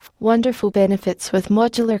Wonderful benefits with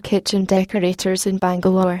modular kitchen decorators in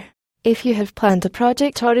Bangalore. If you have planned a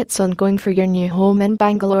project or it's ongoing for your new home in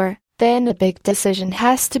Bangalore, then a big decision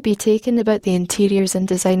has to be taken about the interiors and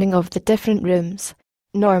designing of the different rooms.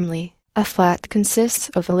 Normally, a flat consists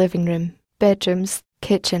of a living room, bedrooms,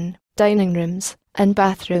 kitchen, dining rooms, and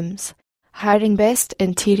bathrooms. Hiring best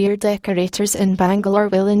interior decorators in Bangalore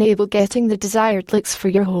will enable getting the desired looks for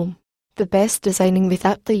your home. The best designing with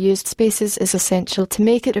aptly used spaces is essential to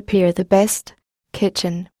make it appear the best.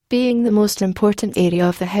 Kitchen, being the most important area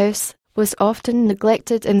of the house, was often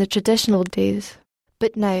neglected in the traditional days.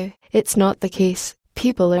 But now, it's not the case.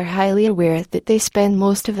 People are highly aware that they spend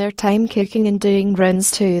most of their time cooking and doing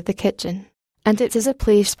runs to the kitchen. And it is a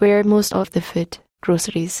place where most of the food,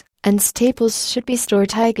 groceries, and staples should be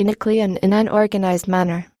stored hygienically and in an organized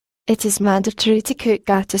manner. It is mandatory to cook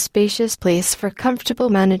at a spacious place for comfortable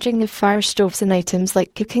managing of fire stoves and items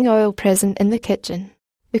like cooking oil present in the kitchen.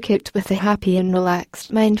 Cooked with a happy and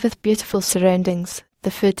relaxed mind with beautiful surroundings,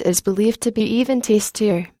 the food is believed to be even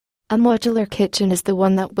tastier. A modular kitchen is the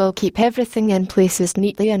one that will keep everything in places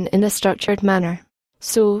neatly and in a structured manner.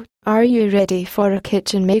 So, are you ready for a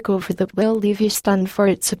kitchen makeover that will leave you stunned for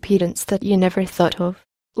its appearance that you never thought of?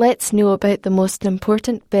 Let's know about the most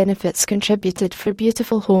important benefits contributed for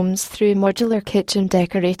beautiful homes through modular kitchen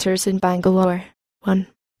decorators in Bangalore. 1.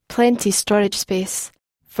 Plenty storage space.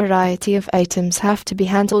 Variety of items have to be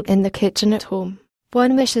handled in the kitchen at home.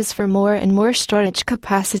 One wishes for more and more storage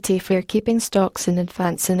capacity for keeping stocks in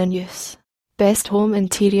advance and in use. Best home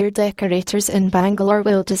interior decorators in Bangalore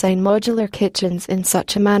will design modular kitchens in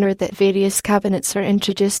such a manner that various cabinets are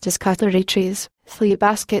introduced as cutlery trays, flea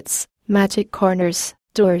baskets, magic corners,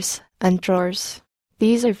 doors, and drawers.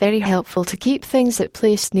 These are very helpful to keep things at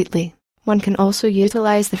place neatly. One can also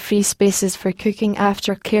utilize the free spaces for cooking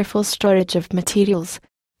after careful storage of materials.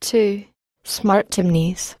 2. Smart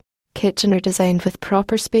chimneys. Kitchen are designed with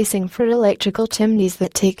proper spacing for electrical chimneys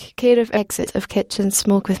that take care of exit of kitchen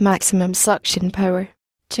smoke with maximum suction power.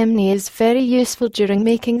 Chimney is very useful during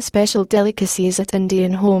making special delicacies at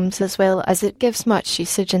Indian homes as well as it gives much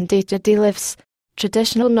usage in day-to-day lives.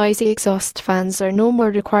 Traditional noisy exhaust fans are no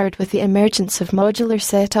more required with the emergence of modular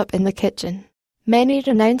setup in the kitchen. Many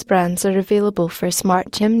renowned brands are available for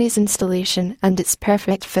smart chimneys installation and its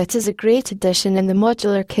perfect fit is a great addition in the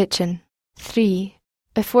modular kitchen. 3.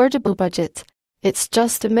 Affordable budget. It's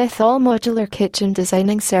just a myth all modular kitchen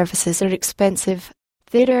designing services are expensive.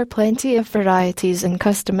 There are plenty of varieties and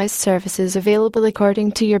customized services available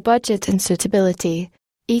according to your budget and suitability.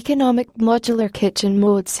 Economic modular kitchen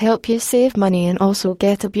modes help you save money and also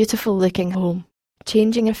get a beautiful looking home.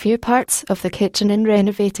 Changing a few parts of the kitchen and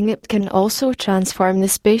renovating it can also transform the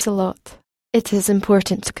space a lot. It is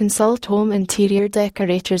important to consult home interior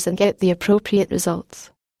decorators and get the appropriate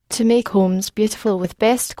results. To make homes beautiful with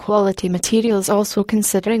best quality materials, also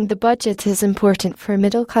considering the budget is important for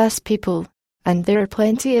middle class people, and there are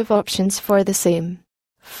plenty of options for the same.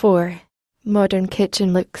 4. Modern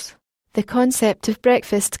kitchen looks. The concept of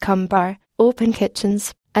breakfast-cum-bar, open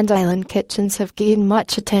kitchens, and island kitchens have gained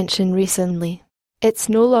much attention recently. It's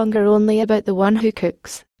no longer only about the one who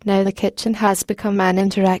cooks. Now the kitchen has become an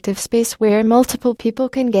interactive space where multiple people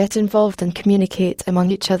can get involved and communicate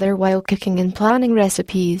among each other while cooking and planning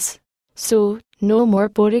recipes. So, no more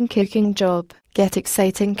boring cooking job. Get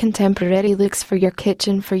exciting contemporary looks for your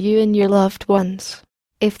kitchen for you and your loved ones.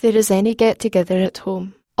 If there is any get-together at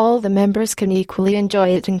home, all the members can equally enjoy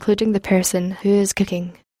it, including the person who is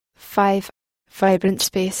cooking. 5. Vibrant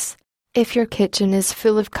space. If your kitchen is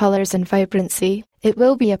full of colours and vibrancy, it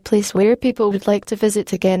will be a place where people would like to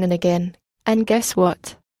visit again and again. And guess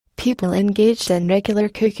what? People engaged in regular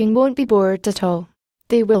cooking won't be bored at all.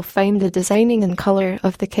 They will find the designing and colour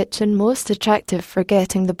of the kitchen most attractive,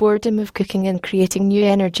 forgetting the boredom of cooking and creating new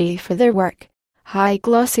energy for their work. High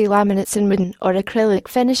glossy laminates in wooden or acrylic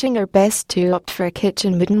finishing are best to opt for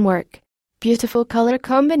kitchen wooden work. Beautiful colour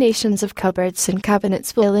combinations of cupboards and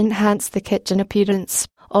cabinets will enhance the kitchen appearance,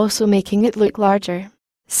 also making it look larger.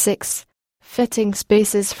 6. Fitting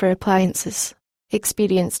spaces for appliances.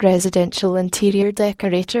 Experienced residential interior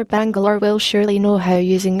decorator Bangalore will surely know how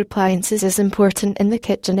using appliances is important in the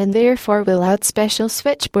kitchen and therefore will add special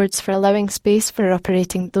switchboards for allowing space for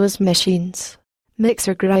operating those machines.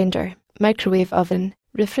 Mixer grinder, microwave oven,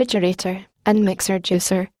 refrigerator, and mixer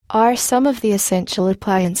juicer are some of the essential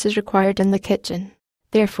appliances required in the kitchen.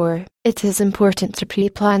 Therefore, it is important to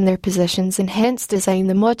pre-plan their positions and hence design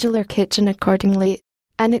the modular kitchen accordingly.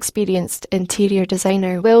 An experienced interior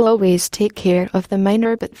designer will always take care of the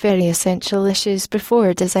minor but very essential issues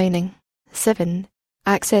before designing. 7.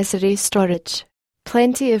 Accessory storage.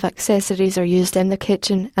 Plenty of accessories are used in the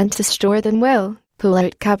kitchen, and to store them well,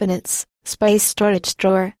 pull-out cabinets, spice storage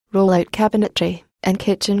drawer, roll-out cabinetry, and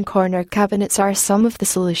kitchen corner cabinets are some of the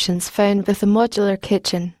solutions found with a modular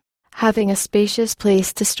kitchen. Having a spacious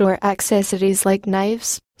place to store accessories like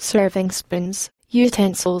knives, serving spoons,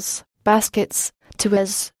 utensils, baskets,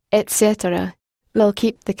 tools, etc. will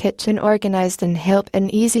keep the kitchen organized and help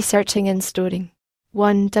in easy searching and storing.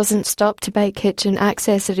 One doesn't stop to buy kitchen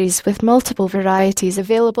accessories with multiple varieties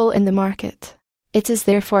available in the market. It is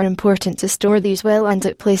therefore important to store these well and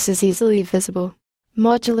at places easily visible.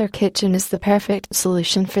 Modular kitchen is the perfect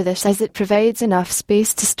solution for this as it provides enough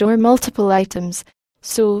space to store multiple items.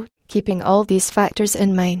 So, keeping all these factors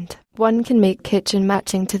in mind, one can make kitchen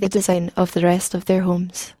matching to the design of the rest of their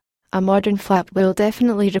homes. A modern flat will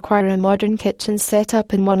definitely require a modern kitchen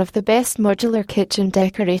setup, and one of the best modular kitchen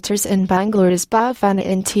decorators in Bangalore is Bhavana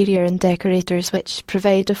Interior and Decorators, which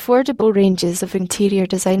provide affordable ranges of interior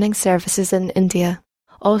designing services in India.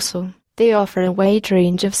 Also, they offer a wide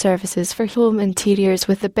range of services for home interiors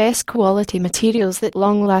with the best quality materials that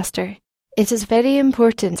long last. It is very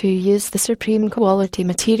important to use the supreme quality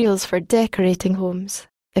materials for decorating homes.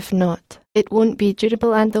 If not, it won't be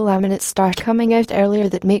durable and the laminates start coming out earlier.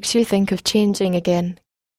 That makes you think of changing again.